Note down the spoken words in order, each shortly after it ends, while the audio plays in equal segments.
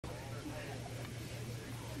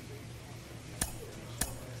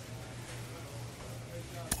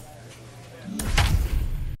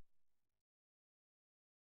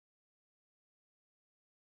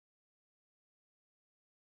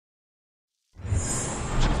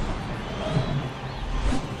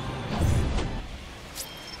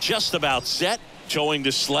just about set. Towing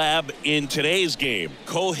the slab in today's game,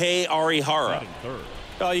 Kohei Arihara.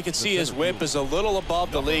 Well, you can see his whip is a little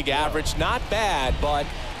above the league average. Not bad, but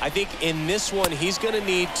I think in this one he's going to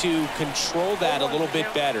need to control that a little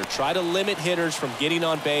bit better. Try to limit hitters from getting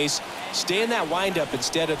on base. Stay in that windup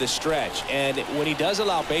instead of the stretch. And when he does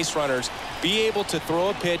allow base runners, be able to throw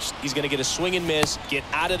a pitch. He's going to get a swing and miss, get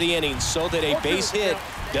out of the inning so that a base hit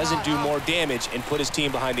doesn't do more damage and put his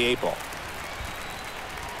team behind the 8 ball.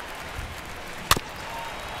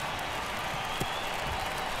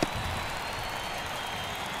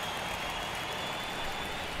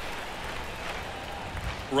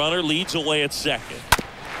 Runner leads away at second.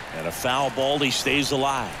 And a foul ball, he stays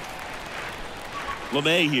alive.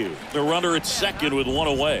 LeMahieu, the runner at second with one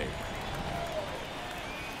away.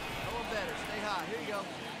 Stay high. Here you go.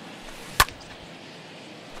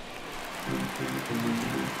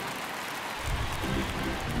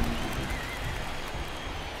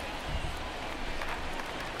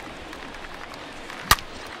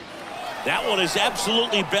 That one is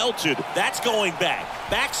absolutely belted. That's going back.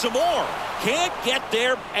 Back some more. Can't get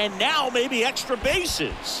there, and now maybe extra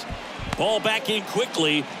bases. Ball back in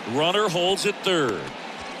quickly. Runner holds at third.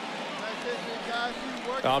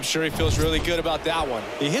 I'm sure he feels really good about that one.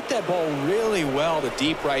 He hit that ball really well to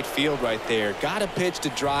deep right field right there. Got a pitch to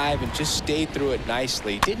drive and just stayed through it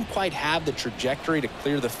nicely. Didn't quite have the trajectory to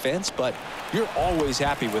clear the fence, but you're always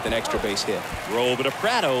happy with an extra base hit. Throw over to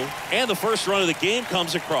Prado, and the first run of the game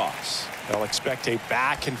comes across. They'll expect a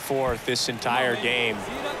back and forth this entire game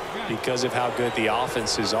because of how good the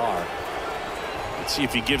offenses are. Let's see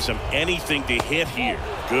if he gives them anything to hit here.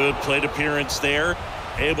 Good plate appearance there.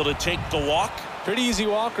 Able to take the walk. Pretty easy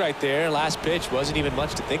walk right there. Last pitch wasn't even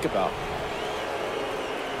much to think about.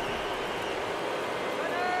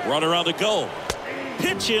 Runner on the go.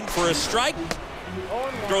 Pitch in for a strike.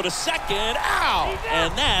 Throw to second. Ow!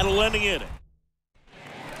 And that'll end the inning.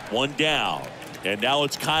 One down. And now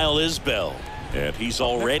it's Kyle Isbell. And he's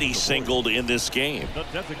already singled in this game. The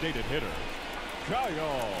designated hitter,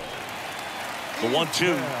 Kyle. The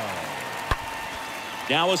 1-2.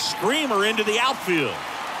 Now a screamer into the outfield.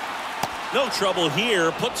 No trouble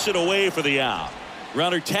here. Puts it away for the out.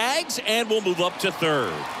 Runner tags and will move up to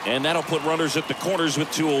third. And that'll put runners at the corners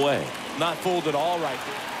with 2 away. Not fooled at all right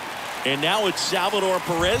there. And now it's Salvador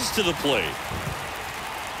Perez to the plate.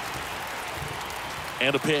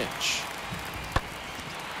 And a pitch.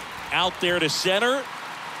 Out there to center.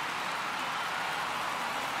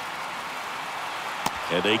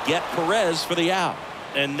 And they get Perez for the out.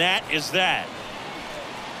 And that is that.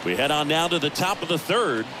 We head on now to the top of the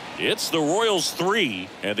third. It's the Royals 3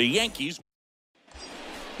 and the Yankees.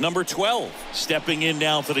 Number 12 stepping in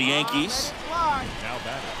now for the Yankees. Now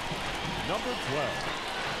batting, number 12.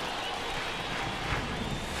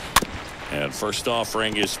 And first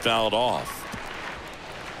offering is fouled off.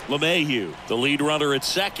 LeMahieu, the lead runner at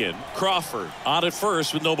second. Crawford on at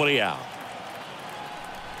first with nobody out.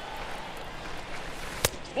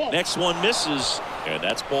 Next one misses, and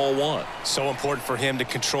that's ball 1. So important for him to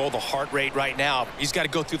control the heart rate right now. He's got to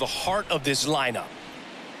go through the heart of this lineup.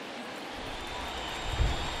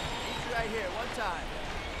 Right here, one time.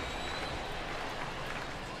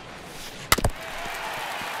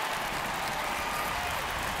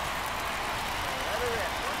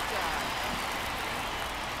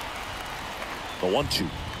 The 1-2.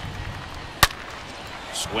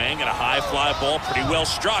 Swing and a high fly ball, pretty well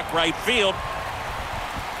struck right field.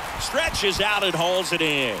 Stretches out and hauls it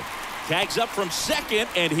in. Tags up from second,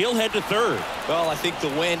 and he'll head to third. Well, I think the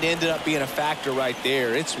wind ended up being a factor right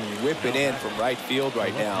there. It's whipping in from right field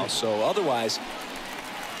right now. So otherwise.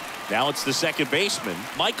 Now it's the second baseman,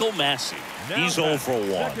 Michael Massey. He's 0 for 1.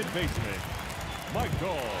 Second baseman,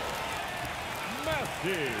 Michael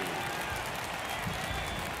Massey.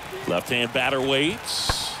 Left-hand batter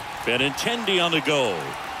waits. Benintendi on the go.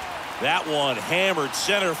 That one hammered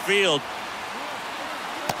center field.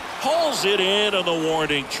 Hauls it in on the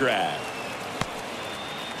warning track.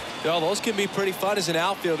 Well, those can be pretty fun as an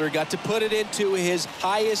outfielder. Got to put it into his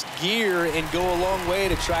highest gear and go a long way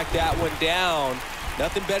to track that one down.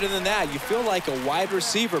 Nothing better than that. You feel like a wide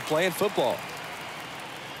receiver playing football.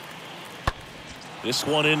 This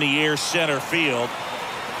one in the air center field.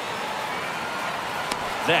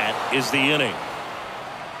 That is the inning.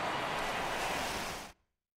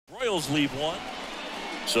 Royals leave one.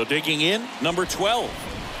 So digging in, number 12.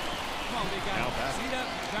 Now batting,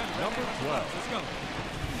 number 12.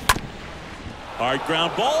 Hard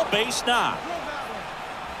ground ball, base knock.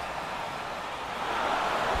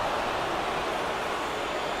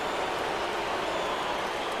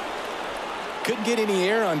 Couldn't get any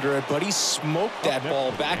air under it, but he smoked that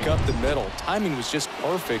ball back up the middle. Timing was just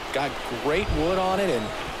perfect. Got great wood on it, and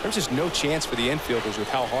there's just no chance for the infielders with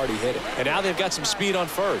how hard he hit it. And now they've got some speed on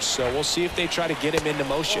first, so we'll see if they try to get him into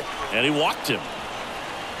motion. And he walked him.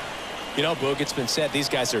 You know, Boog, it's been said these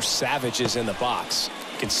guys are savages in the box.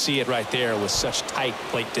 You can see it right there with such tight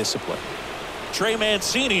plate discipline. Trey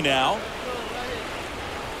Mancini now.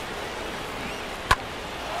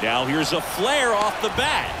 Now here's a flare off the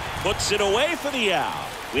bat. Puts it away for the out.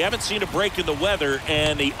 We haven't seen a break in the weather,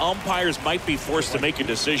 and the umpires might be forced to make a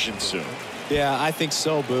decision soon. Yeah, I think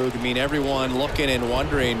so, Boog. I mean, everyone looking and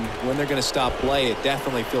wondering when they're going to stop play. It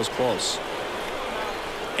definitely feels close.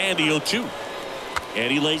 And the 0-2.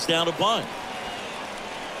 And he lays down a bunt.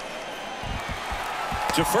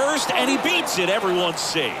 To first, and he beats it. Everyone's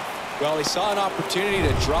safe. Well, he saw an opportunity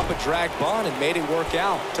to drop a drag bunt and made it work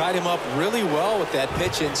out. Tied him up really well with that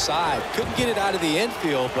pitch inside. Couldn't get it out of the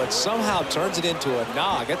infield, but somehow turns it into a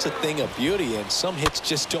nog. That's a thing of beauty, and some hits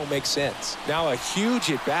just don't make sense. Now a huge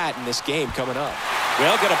at-bat in this game coming up.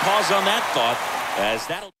 Well, got to pause on that thought, as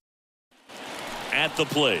that'll... At the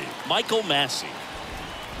plate, Michael Massey.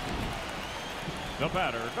 The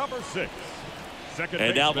batter, number 6. Second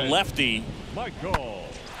And now the baseman, lefty Michael.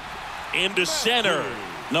 into center.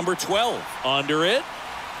 Number 12 under it.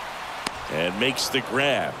 And makes the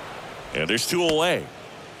grab. And there's 2 away.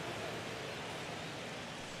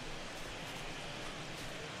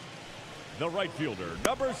 The right fielder,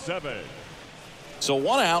 number 7. So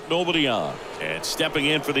 1 out, nobody on. And stepping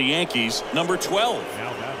in for the Yankees, number 12.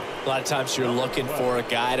 Now batting. A lot of times you're looking for a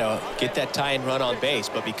guy to get that tying run on base,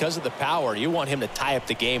 but because of the power, you want him to tie up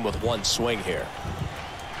the game with one swing here.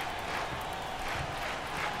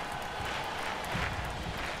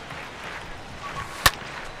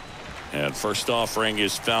 And first offering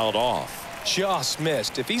is fouled off. Just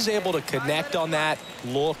missed. If he's able to connect on that,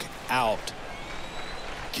 look out.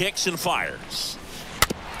 Kicks and fires.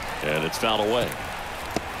 And it's fouled away.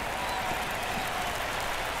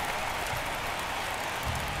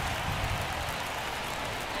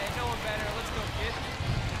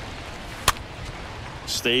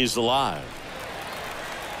 Stays alive.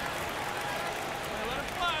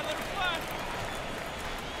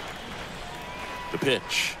 The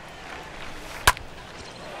pitch.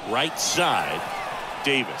 Right side.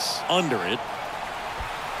 Davis under it.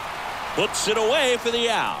 Puts it away for the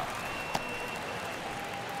out.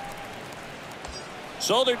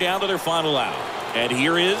 So they're down to their final out. And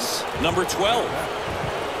here is number 12.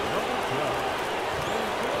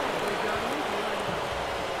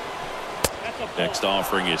 Next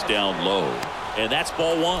offering is down low. And that's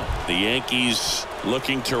ball 1. The Yankees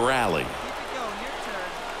looking to rally.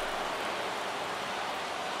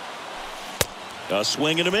 A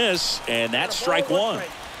swing and a miss, and that's strike 1.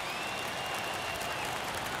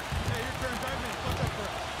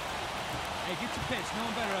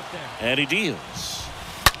 And he deals.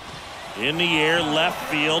 In the air,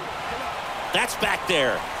 left field. That's back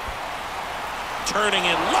there. Turning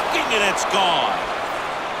and looking, and it's gone.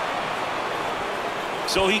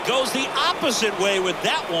 So he goes the opposite way with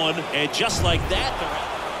that one, and just like that.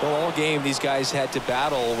 Well, all game these guys had to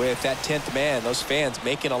battle with that 10th man. Those fans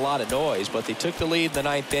making a lot of noise, but they took the lead in the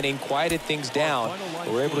 9th inning, quieted things down.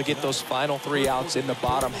 They were able to get those final 3 outs in the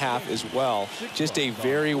bottom half as well. Just a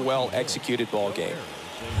very well executed ball game.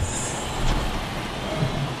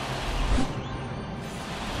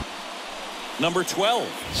 Number 12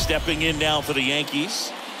 stepping in now for the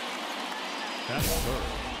Yankees. That's third.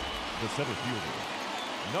 The center fielder,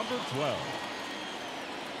 number 12.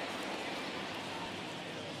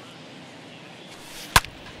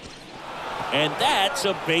 And that's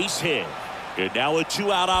a base hit. And now a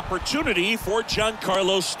 2-out opportunity for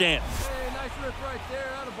Giancarlo Stanton. Hey, nice rip right there.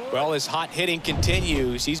 Attaboy. Well, his hot hitting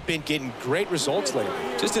continues. He's been getting great results lately.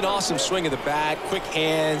 Just an awesome swing of the bat, quick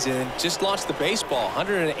hands, and just launched the baseball.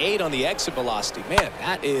 108 on the exit velocity. Man,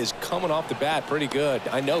 that is coming off the bat pretty good.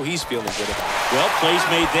 I know he's feeling good about it. Well, plays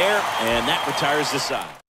made there, and that retires the side.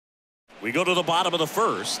 We go to the bottom of the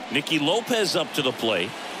first. Nicky Lopez up to the plate.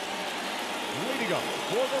 Leading up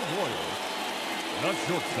for the Royals, the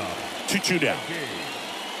shortstop, 2-2 down.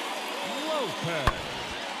 Lopez.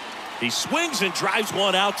 He swings and drives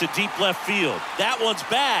one out to deep left field. That one's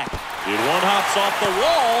back. And one hops off the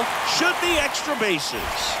wall. Should be extra bases.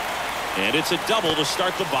 And it's a double to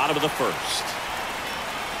start the bottom of the first.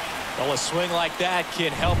 Well, a swing like that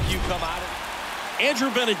can help you come out of it. Andrew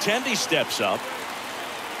Benintendi steps up.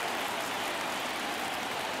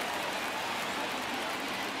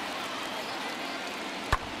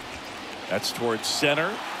 That's towards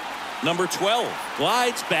center. Number 12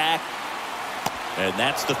 glides back. And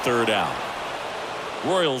that's the 3rd out.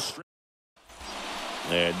 Royals.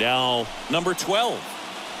 And now number 12.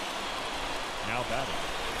 Now batting,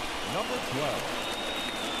 number 12.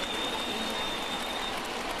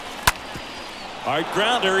 Hard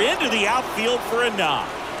grounder into the outfield for a knock.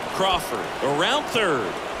 Crawford around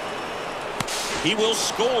third. He will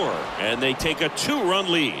score, and they take a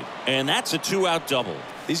 2-run lead, and that's a 2-out double.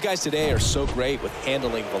 These guys today are so great with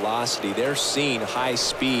handling velocity. They're seeing high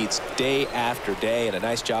speeds day after day, and a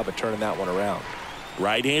nice job of turning that one around.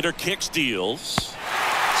 Right-hander kicks, deals,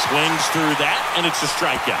 swings through that, and it's a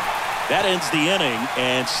strikeout. That ends the inning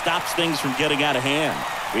and stops things from getting out of hand.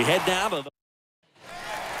 We head now to the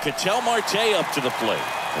Ketel Marte up to the plate.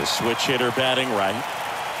 The switch hitter batting right.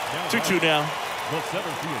 2-2 now. The center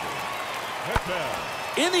fielder,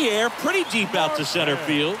 Ketel. In the air, pretty deep out to center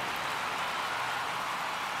field.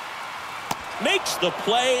 Makes the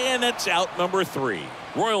play, and it's out number 3.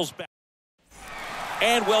 Royals back.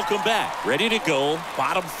 And welcome back. Ready to go.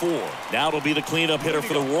 Bottom 4. Now it'll be the cleanup hitter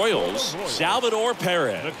for the Royals, Salvador The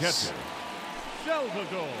Perez. catcher,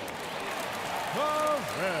 Salvador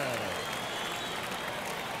Perez.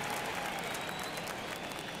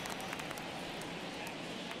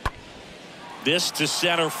 This to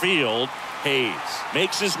center field. Hayes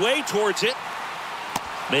makes his way towards it.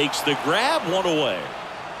 Makes the grab, one away.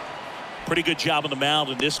 Pretty good job on the mound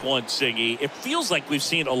in this one, Singy. It feels like we've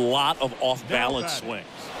seen a lot of off-balance swings.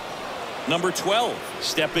 Number 12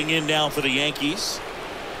 stepping in now for the Yankees.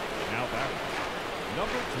 Now batting,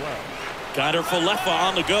 number 12. Kiner Falefa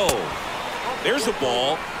on the go. There's a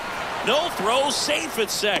ball. No throw, safe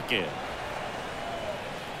at second.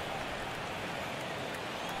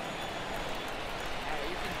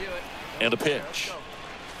 And a pitch.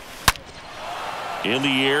 In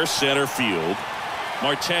the air, center field.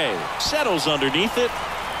 Marte settles underneath it.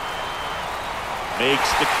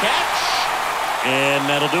 Makes the catch. And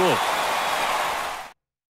that'll do it.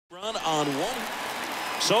 Run on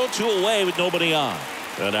one. So 2 away with nobody on.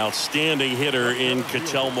 An outstanding hitter in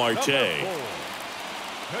Ketel Marte.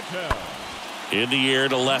 Ketel. In the air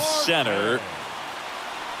to left center.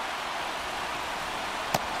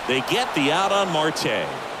 They get the out on Marte.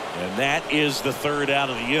 And that is the 3rd out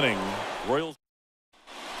of the inning. Royals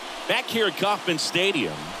back here at Kauffman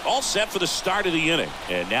Stadium, all set for the start of the inning.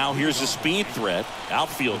 And now here's a speed threat.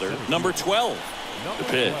 Outfielder number 12. The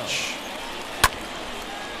pitch.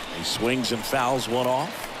 He swings and fouls one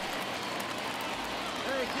off.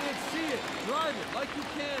 Hey, can't see it. Drive it like you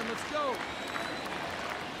can. Let's go.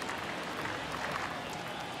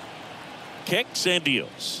 Kicks and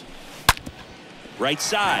deals. Right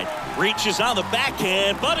side, reaches on the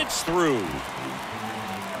backhand, but it's through.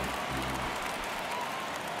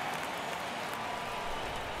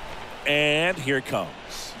 And here it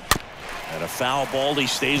comes. And a foul ball, he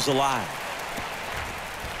stays alive.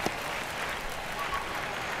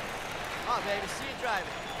 Oh, baby, see you drive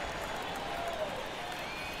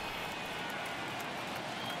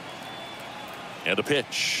it. And a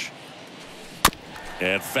pitch.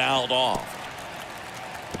 And fouled off.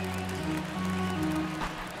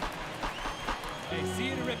 Hey, see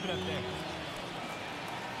you to rip it up there.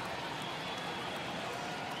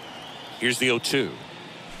 Here's the 0-2.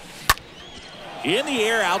 In the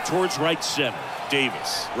air out towards right center.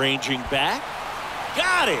 Davis ranging back.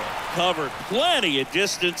 Got it. Covered plenty of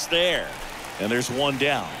distance there. And there's one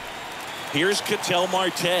down. Here's Ketel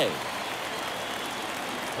Marte. The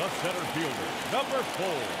center fielder, number 4.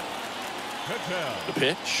 Ketel. The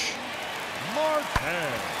pitch.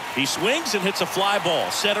 Marte. He swings and hits a fly ball.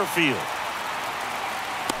 Center field.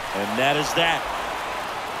 And that is that.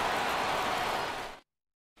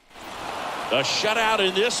 A shutout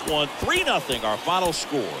in this one, 3-0 our final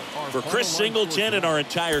score. For Chris Singleton and our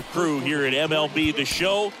entire crew here at MLB The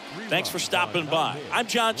Show, thanks for stopping by. I'm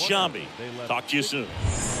John Shambi. Talk to you soon.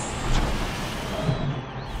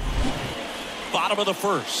 Bottom of the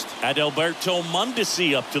 1st, Adalberto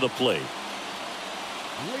Mondesi up to the plate.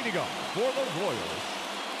 Leading up for the Royals,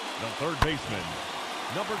 the 3rd baseman,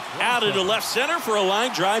 number 12. Out into left center for a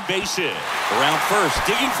line drive base hit. Around first,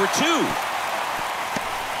 digging for 2.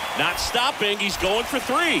 Not stopping, he's going for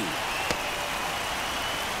 3.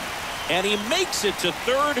 And he makes it to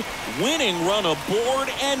 3rd, winning run aboard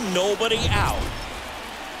and nobody out.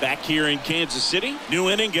 Back here in Kansas City, new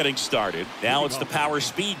inning getting started. Now it's the power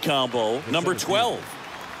speed combo. Number 12.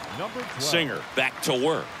 Singer back to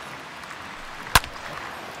work.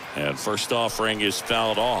 And first offering is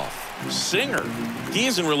fouled off. Singer, he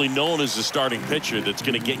isn't really known as the starting pitcher that's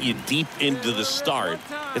going to get you deep into the start.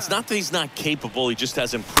 It's not that he's not capable, he just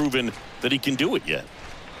hasn't proven that he can do it yet.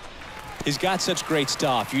 He's got such great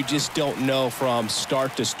stuff. You just don't know from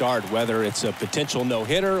start to start whether it's a potential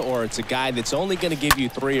no-hitter or it's a guy that's only going to give you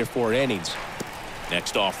 3 or 4 innings.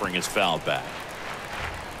 Next offering is fouled back.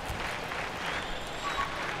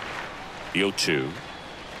 The 0-2.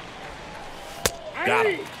 Got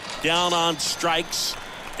him. Down on strikes,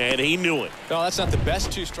 and he knew it. No, that's not the best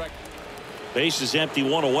two-strike. Base is empty,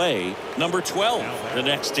 one away. Number 12, the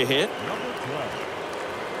next to hit. Number 12.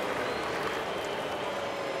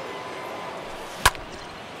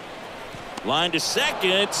 Line to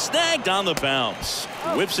second, snagged on the bounce.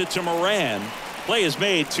 Whips it to Moran. Play is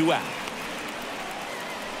made, 2 out.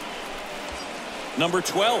 Number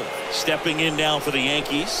 12 stepping in now for the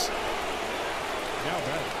Yankees. Now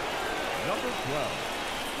batting, number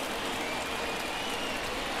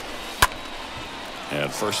 12.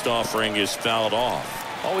 And first offering is fouled off.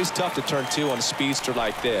 Always tough to turn 2 on a speedster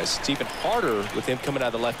like this. It's even harder with him coming out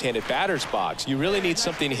of the left-handed batter's box. You really need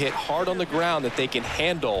something to hit hard on the ground that they can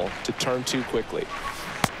handle to turn 2 quickly.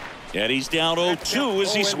 And he's down 0-2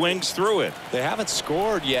 as he swings through it. They haven't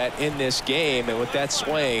scored yet in this game, and with that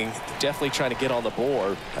swing, definitely trying to get on the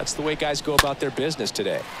board. That's the way guys go about their business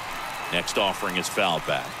today. Next offering is fouled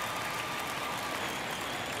back.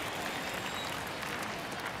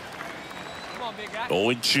 Come on, big guy.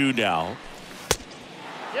 0-2 now.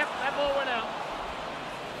 Yep, that ball went out.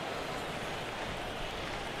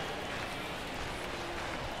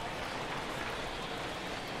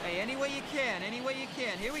 Hey, any way you can, any way you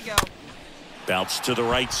can. Here we go. Bounce to the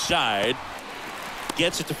right side.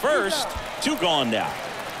 Gets it to first. 2 gone now.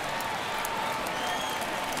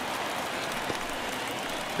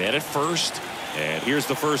 Man at first. And here's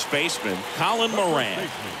the first baseman, Colin Moran.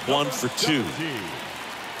 1 for 2.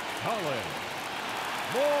 Colin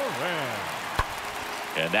Moran.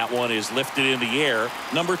 And that one is lifted in the air.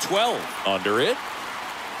 Number 12 under it.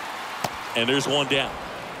 And there's 1 down.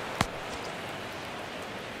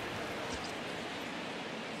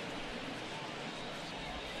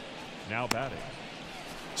 Now batting,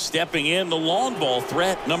 Stepping in, the long ball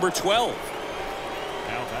threat, number 12.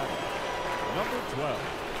 now batting, number 12.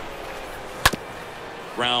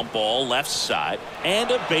 Ground ball left side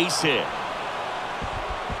and a base hit.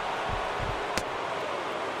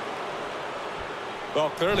 Well,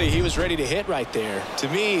 clearly he was ready to hit right there. To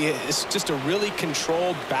me, it's just a really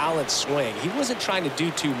controlled, balanced swing. He wasn't trying to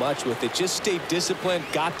do too much with it. Just stayed disciplined,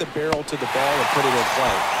 got the barrel to the ball, and put it in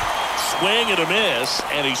play. Swing and a miss,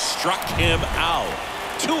 and he struck him out.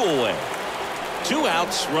 2 away. 2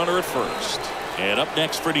 outs, runner at first. And up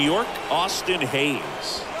next for New York, Austin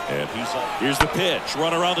Hayes. And here's the pitch,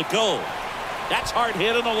 runner on the go. That's hard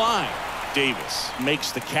hit on the line. Davis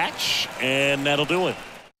makes the catch, and that'll do it.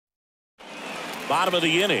 Bottom of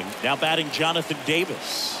the inning, now batting Jonathan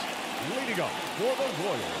Davis. Leading off for the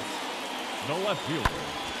Royals, the left fielder.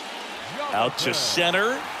 Out to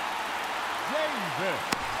center. Davis.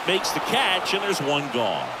 Makes the catch, and there's 1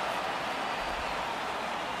 gone.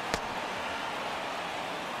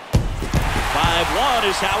 5-1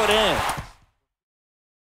 is how it ends.